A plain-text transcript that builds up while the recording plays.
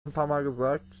ein paar Mal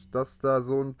gesagt, dass da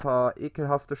so ein paar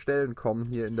ekelhafte Stellen kommen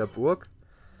hier in der Burg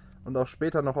und auch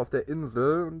später noch auf der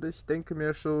Insel, und ich denke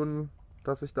mir schon,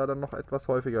 dass ich da dann noch etwas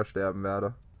häufiger sterben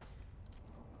werde.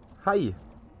 Hi!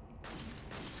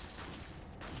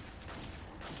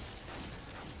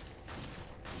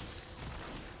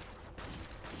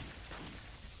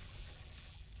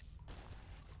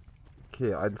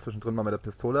 Okay, einen zwischendrin mal mit der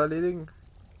Pistole erledigen.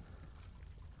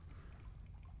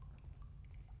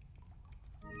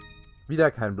 Wieder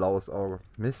kein blaues Auge.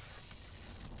 Mist.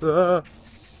 Äh,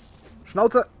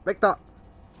 Schnauze! Weg da!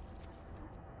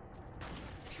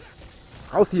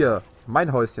 Raus hier!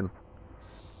 Mein Häuschen.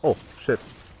 Oh, shit.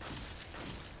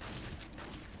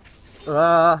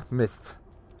 Ah, Mist.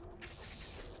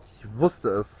 Ich wusste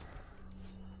es.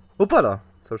 Hoppala!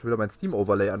 Jetzt habe ich schon wieder mein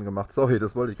Steam-Overlay angemacht. Sorry,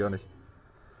 das wollte ich gar nicht.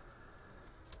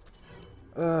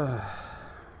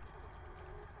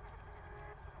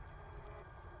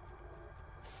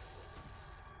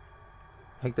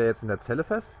 Hängt er jetzt in der Zelle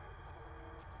fest?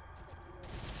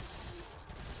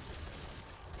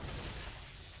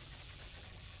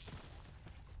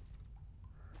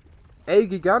 Ey,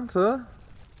 Gigante?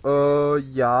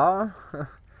 Ja.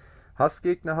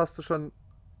 Hassgegner hast du schon...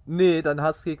 Nee, deinen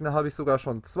Hassgegner habe ich sogar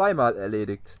schon zweimal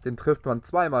erledigt. Den trifft man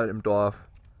zweimal im Dorf.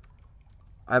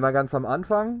 Einmal ganz am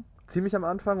Anfang, ziemlich am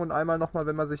Anfang, und einmal nochmal,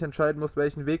 wenn man sich entscheiden muss,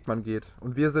 welchen Weg man geht.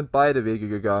 Und wir sind beide Wege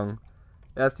gegangen.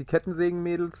 Erst die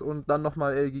Kettensägen-Mädels und dann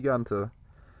nochmal El Gigante.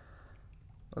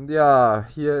 Und ja,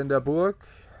 hier in der Burg,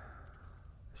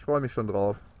 ich freue mich schon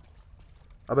drauf.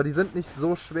 Aber die sind nicht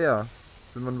so schwer,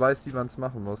 wenn man weiß, wie man es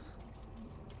machen muss.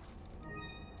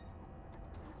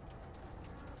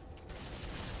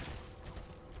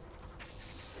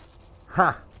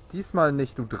 Ha! Diesmal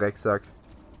nicht, du Drecksack.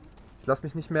 Ich lass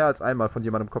mich nicht mehr als einmal von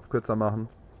jemandem Kopf kürzer machen.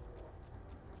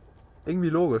 Irgendwie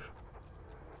logisch.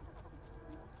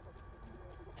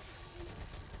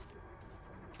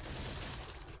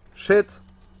 Shit!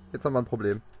 Jetzt haben wir ein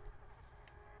Problem.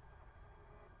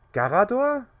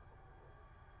 Garador?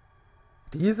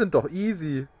 Die sind doch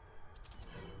easy.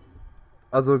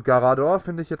 Also Garador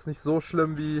finde ich jetzt nicht so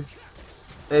schlimm wie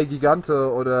El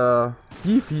Gigante oder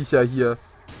die Viecher hier.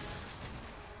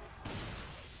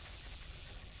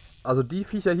 Also die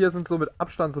Viecher hier sind so mit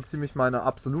Abstand so ziemlich meine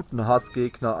absoluten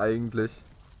Hassgegner eigentlich.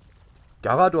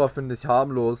 Garador finde ich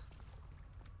harmlos.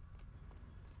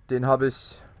 Den habe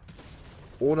ich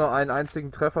ohne einen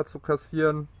einzigen Treffer zu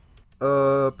kassieren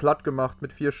platt gemacht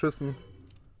mit 4 Schüssen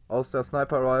aus der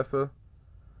Sniper Rifle.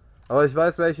 Aber ich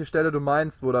weiß, welche Stelle du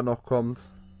meinst, wo da noch kommt.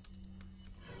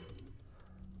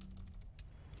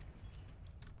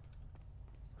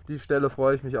 Auf die Stelle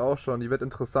freue ich mich auch schon. Die wird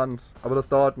interessant. Aber das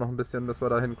dauert noch ein bisschen, bis wir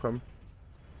da hinkommen.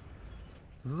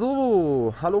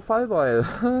 So, hallo Fallbeil.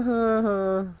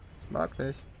 Ich mag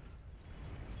nicht.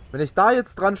 Wenn ich da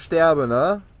jetzt dran sterbe,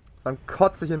 ne? Dann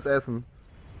kotze ich ins Essen.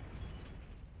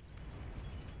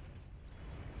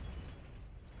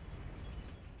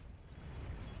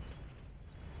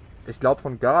 Ich glaube,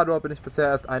 von Garador bin ich bisher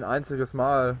erst ein einziges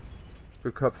Mal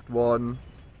geköpft worden,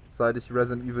 seit ich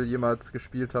Resident Evil jemals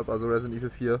gespielt habe, also Resident Evil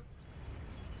 4.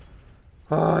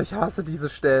 Oh, ich hasse diese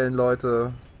Stellen,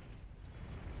 Leute.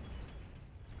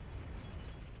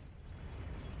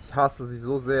 Ich hasse sie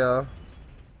so sehr.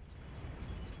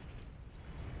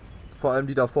 Vor allem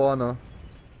die da vorne.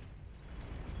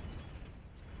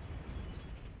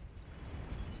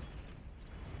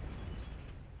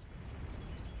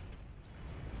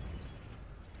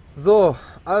 So,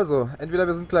 also, entweder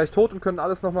wir sind gleich tot und können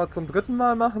alles nochmal zum dritten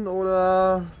Mal machen,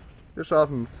 oder wir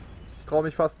schaffen's. Ich traue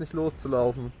mich fast nicht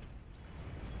loszulaufen.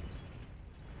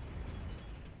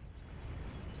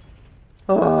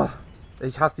 Oh,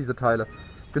 ich hasse diese Teile.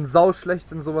 Ich bin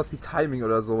sauschlecht in sowas wie Timing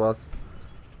oder sowas.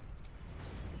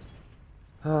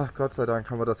 Ach, Gott sei Dank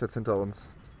haben wir das jetzt hinter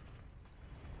uns.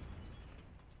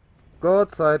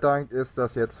 Gott sei Dank ist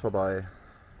das jetzt vorbei.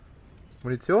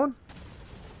 Munition?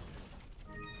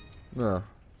 Na,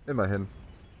 immerhin.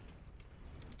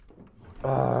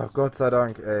 Oh, Gott sei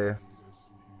Dank, ey.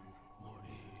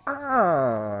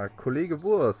 Ah, Kollege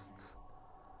Wurst.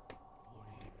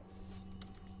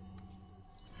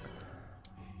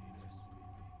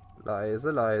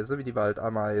 Leise, leise, wie die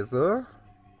Waldameise.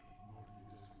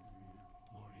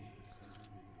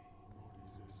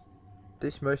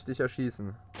 Dich möchte ich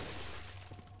erschießen.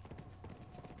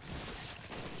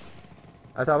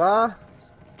 Alter, war?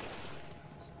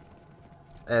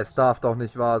 Es darf doch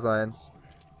nicht wahr sein.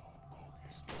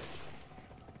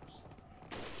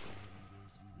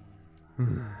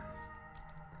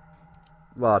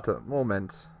 Warte,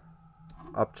 Moment.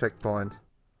 Ab Checkpoint.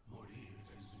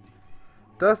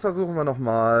 Das versuchen wir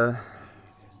nochmal.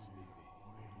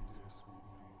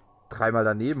 dreimal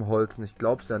daneben holzen, ich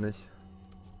glaub's ja nicht.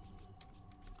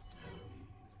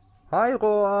 Hi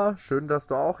Rohr, schön, dass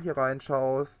du auch hier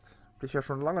reinschaust. Dich ja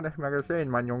schon lange nicht mehr gesehen,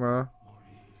 mein Junge.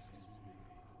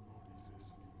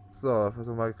 So,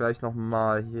 versuchen wir gleich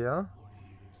nochmal hier.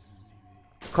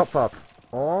 Kopf ab.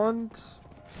 Und...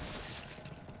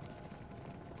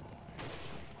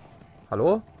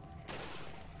 Hallo?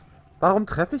 Warum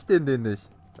treffe ich den nicht?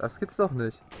 Das gibt's doch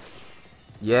nicht.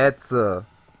 Jetzt.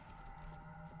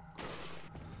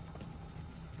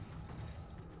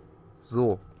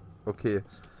 So. Okay.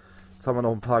 Jetzt haben wir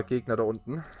noch ein paar Gegner da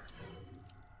unten.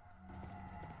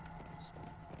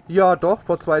 Ja, doch.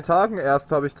 Vor 2 Tagen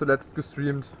erst habe ich zuletzt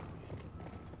gestreamt.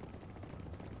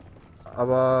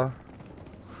 Aber...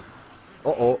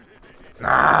 Oh oh.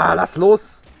 Ah, lass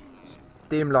los!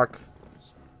 Dem Lack.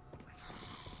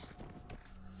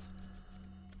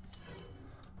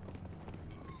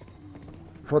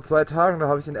 Vor 2 Tagen, da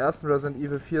habe ich den ersten Resident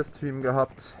Evil 4 Stream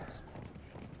gehabt.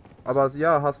 Aber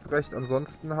ja, hast recht.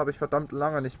 Ansonsten habe ich verdammt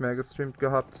lange nicht mehr gestreamt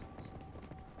gehabt.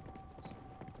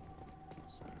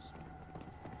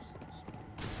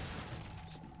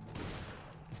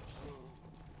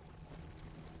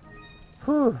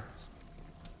 Puh.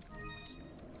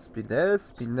 Spinell,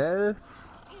 Spinell.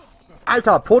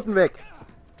 Alter, Pfoten weg!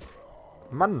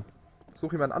 Mann,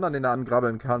 such jemand anderen, den du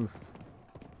angrabbeln kannst.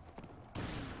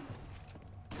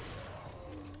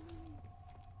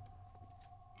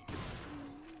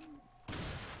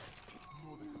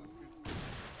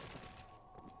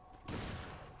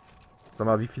 Sag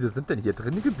mal, wie viele sind denn hier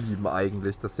drin geblieben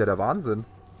eigentlich? Das ist ja der Wahnsinn.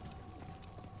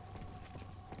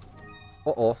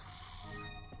 Oh oh.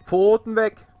 Pfoten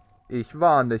weg! Ich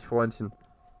warne dich, Freundchen.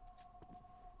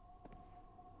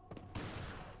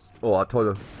 Oh,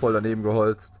 tolle. Voll daneben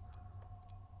geholzt.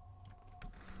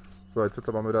 So, jetzt wird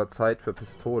es aber wieder Zeit für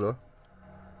Pistole.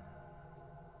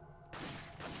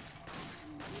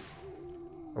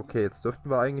 Okay, jetzt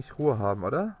dürften wir eigentlich Ruhe haben,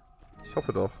 oder? Ich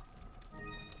hoffe doch.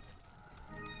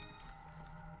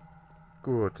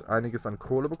 Gut, einiges an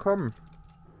Kohle bekommen.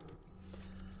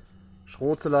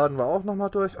 Schrote laden wir auch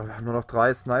nochmal durch. Aber wir haben nur noch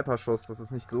 3 Sniper-Schuss. Das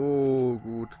ist nicht so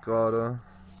gut gerade.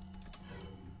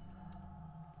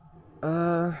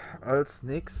 Als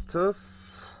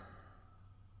nächstes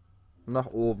nach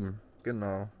oben.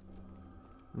 Genau.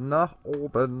 Nach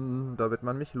oben. Da wird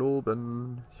man mich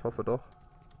loben. Ich hoffe doch.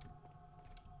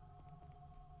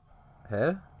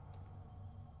 Hä?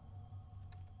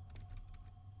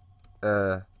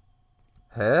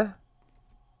 Hä?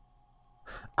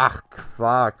 Ach,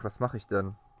 Quark. Was mache ich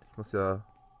denn? Ich muss ja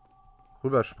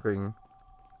rüberspringen.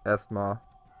 Erstmal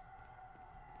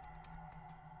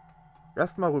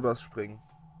rüberspringen.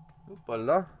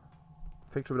 Hoppala.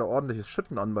 Fängt schon wieder ordentliches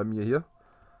Schütten an bei mir hier.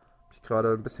 Hab ich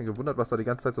gerade ein bisschen gewundert, was da die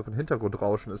ganze Zeit so für ein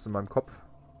Hintergrundrauschen ist in meinem Kopf.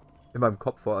 In meinem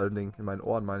Kopf vor allen Dingen. In meinen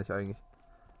Ohren meine ich eigentlich.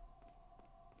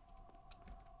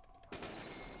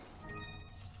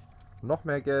 Noch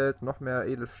mehr Geld, noch mehr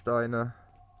Edelsteine.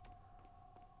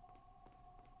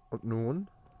 Und nun?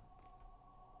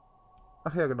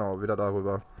 Ach ja, genau, wieder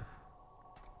darüber.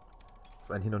 Das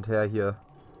ist ein Hin und Her hier.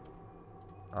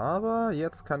 Aber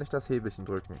jetzt kann ich das Hebelchen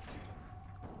drücken.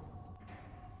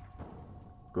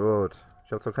 Gut.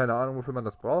 Ich habe zwar keine Ahnung, wofür man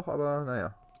das braucht, aber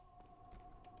naja.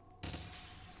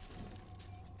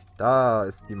 Da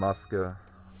ist die Maske.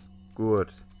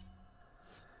 Gut.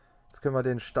 Jetzt können wir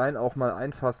den Stein auch mal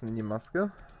einfassen in die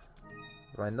Maske.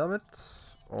 Rein damit.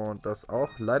 Und das auch.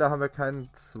 Leider haben wir keinen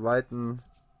zweiten,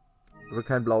 also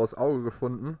kein blaues Auge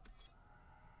gefunden.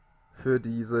 Für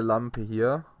diese Lampe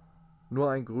hier.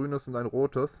 Nur ein grünes und ein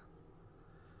rotes.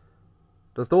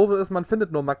 Das Doofe ist, man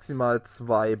findet nur maximal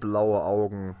 2 blaue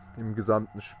Augen im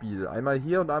gesamten Spiel. Einmal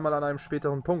hier und einmal an einem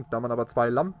späteren Punkt. Da man aber 2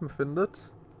 Lampen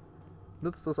findet,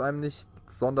 nützt das einem nicht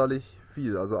sonderlich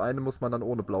viel. Also eine muss man dann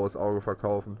ohne blaues Auge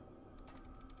verkaufen.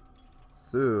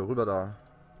 So, rüber da.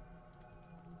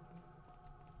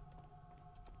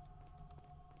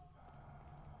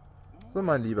 So,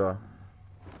 mein Lieber.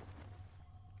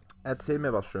 Erzähl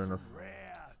mir was Schönes.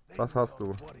 Was hast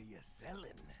du?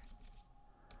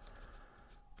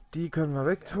 Die können wir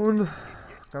wegtun.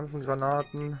 Ganzen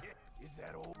Granaten.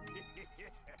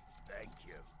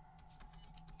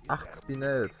 8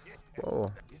 Spinells.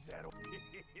 Wow.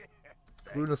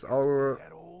 Grünes Auge.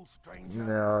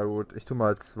 Ja gut, ich tue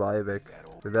mal 2 weg.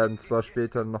 Wir werden zwar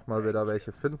später nochmal wieder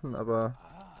welche finden, aber...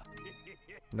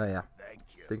 Naja.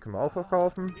 Den können wir auch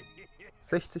verkaufen.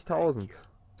 60.000.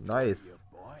 Nice.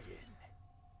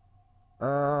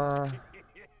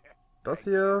 Das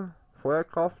hier,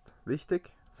 Feuerkraft,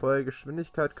 wichtig.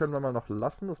 Feuergeschwindigkeit können wir mal noch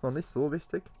lassen, ist noch nicht so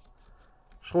wichtig.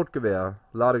 Schrotgewehr,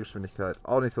 Ladegeschwindigkeit,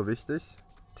 auch nicht so wichtig.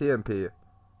 TMP,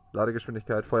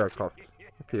 Ladegeschwindigkeit, Feuerkraft.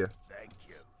 Okay.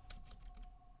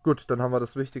 Gut, dann haben wir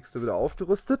das Wichtigste wieder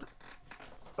aufgerüstet.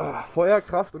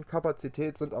 Feuerkraft und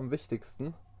Kapazität sind am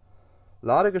wichtigsten.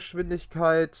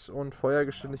 Ladegeschwindigkeit und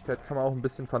Feuergeschwindigkeit kann man auch ein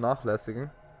bisschen vernachlässigen.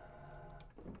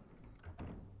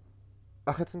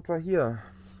 Ach, jetzt sind wir hier.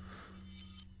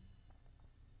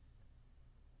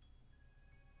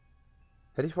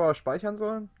 Hätte ich vorher speichern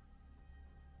sollen?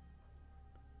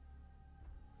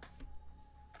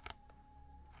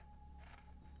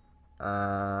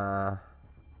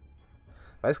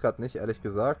 Weiß gerade nicht, ehrlich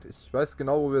gesagt. Ich weiß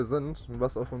genau, wo wir sind und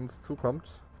was auf uns zukommt.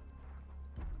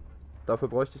 Dafür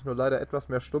bräuchte ich nur leider etwas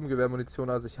mehr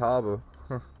Sturmgewehrmunition, als ich habe.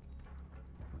 Haben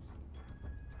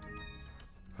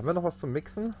wir noch was zum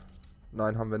Mixen?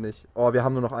 Nein, haben wir nicht. Oh, wir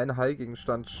haben nur noch einen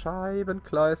Heilgegenstand.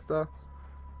 Scheibenkleister.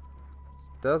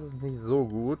 Das ist nicht so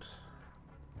gut.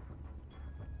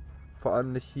 Vor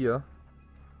allem nicht hier.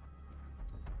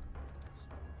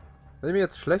 Wenn ich mir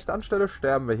jetzt schlecht anstelle,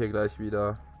 sterben wir hier gleich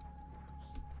wieder.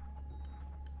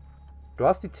 Du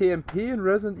hast die TMP in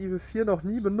Resident Evil 4 noch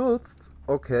nie benutzt?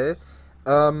 Okay.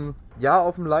 Ja,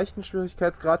 auf einem leichten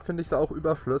Schwierigkeitsgrad finde ich sie auch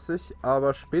überflüssig,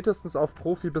 aber spätestens auf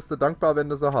Profi bist du dankbar, wenn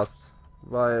du sie hast.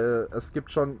 Weil es gibt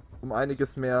schon um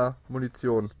einiges mehr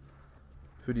Munition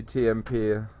für die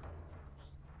TMP.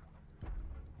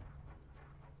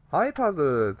 Hi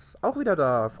Puzzles, auch wieder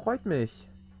da, freut mich.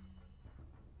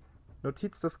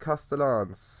 Notiz des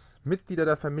Kastellans. Mitglieder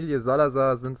der Familie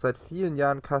Salazar sind seit vielen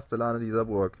Jahren Kastellane dieser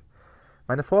Burg.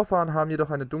 Meine Vorfahren haben jedoch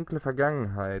eine dunkle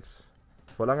Vergangenheit.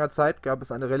 Vor langer Zeit gab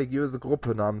es eine religiöse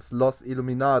Gruppe namens Los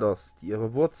Illuminados, die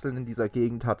ihre Wurzeln in dieser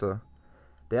Gegend hatte.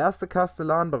 Der erste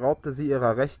Kastellan beraubte sie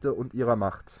ihrer Rechte und ihrer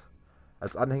Macht.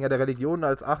 Als Anhänger der Religion,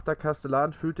 als 8.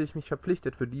 Kastellan fühlte ich mich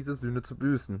verpflichtet, für diese Sühne zu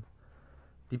büßen.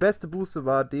 Die beste Buße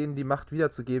war, denen die Macht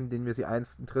wiederzugeben, denen wir sie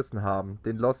einst entrissen haben,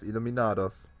 den Los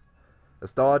Illuminados.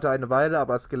 Es dauerte eine Weile,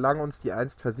 aber es gelang uns, die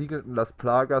einst versiegelten Las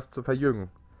Plagas zu verjüngen.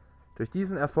 Durch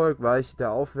diesen Erfolg war ich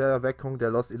der Auferweckung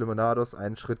der Los Illuminados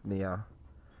einen Schritt näher.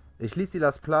 Ich ließ die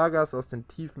Las Plagas aus den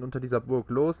Tiefen unter dieser Burg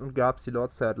los und gab sie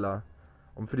Lord Sadler,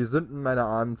 um für die Sünden meiner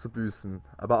Ahnen zu büßen,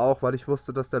 aber auch, weil ich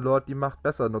wusste, dass der Lord die Macht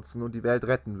besser nutzen und die Welt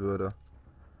retten würde.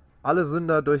 Alle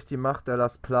Sünder durch die Macht der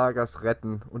Las Plagas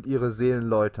retten und ihre Seelen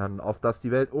läutern, auf dass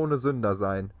die Welt ohne Sünder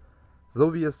sein,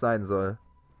 so wie es sein soll.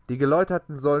 Die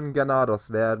Geläuterten sollen Ganados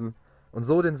werden und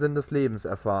so den Sinn des Lebens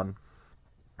erfahren.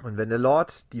 Und wenn der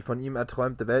Lord die von ihm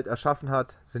erträumte Welt erschaffen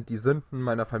hat, sind die Sünden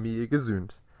meiner Familie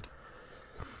gesühnt.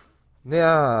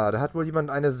 Ja, da hat wohl jemand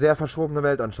eine sehr verschobene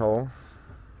Weltanschauung.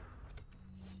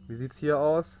 Wie sieht's hier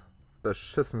aus?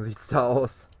 Beschissen sieht's da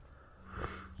aus.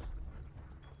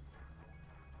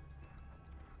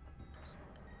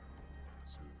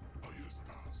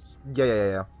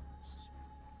 Ja.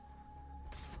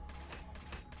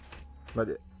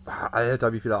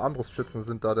 Alter, wie viele Armbrustschützen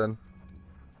sind da denn?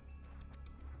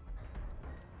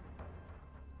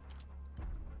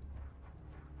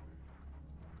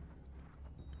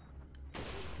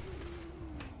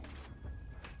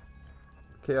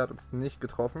 Okay, er hat uns nicht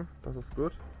getroffen. Das ist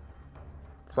gut.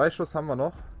 2 Schuss haben wir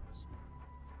noch.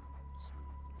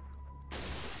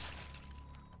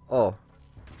 Oh.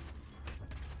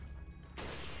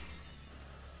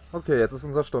 Okay, jetzt ist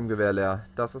unser Sturmgewehr leer.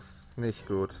 Das ist nicht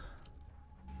gut.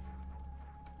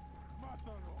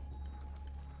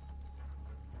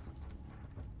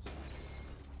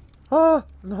 Ah,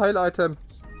 ein Heil-Item.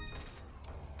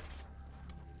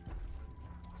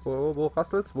 Wo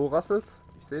rasselt's? Wo rasselt's?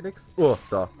 Ich sehe nichts. Oh,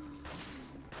 da.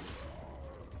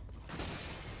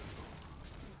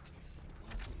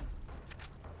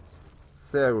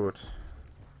 Sehr gut.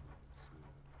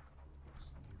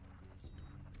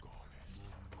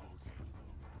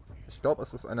 Ich glaube,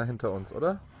 es ist einer hinter uns,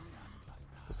 oder?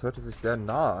 Das hörte sich sehr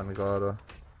nah an gerade.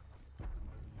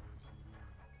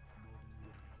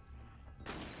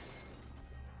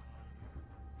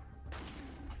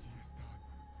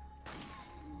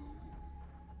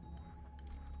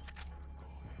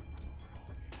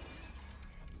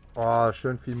 Oh,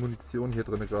 schön viel Munition hier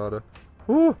drin gerade.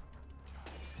 Wo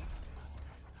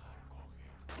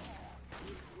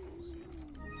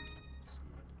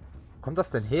kommt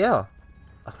das denn her?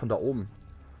 Ach, von da oben.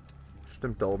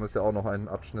 Stimmt, da oben ist ja auch noch ein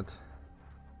Abschnitt.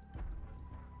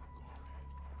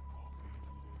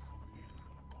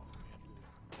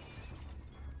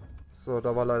 So,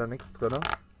 da war leider nichts drin.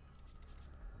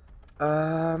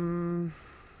 Wir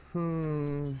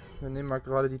nehmen mal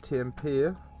gerade die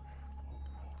TMP.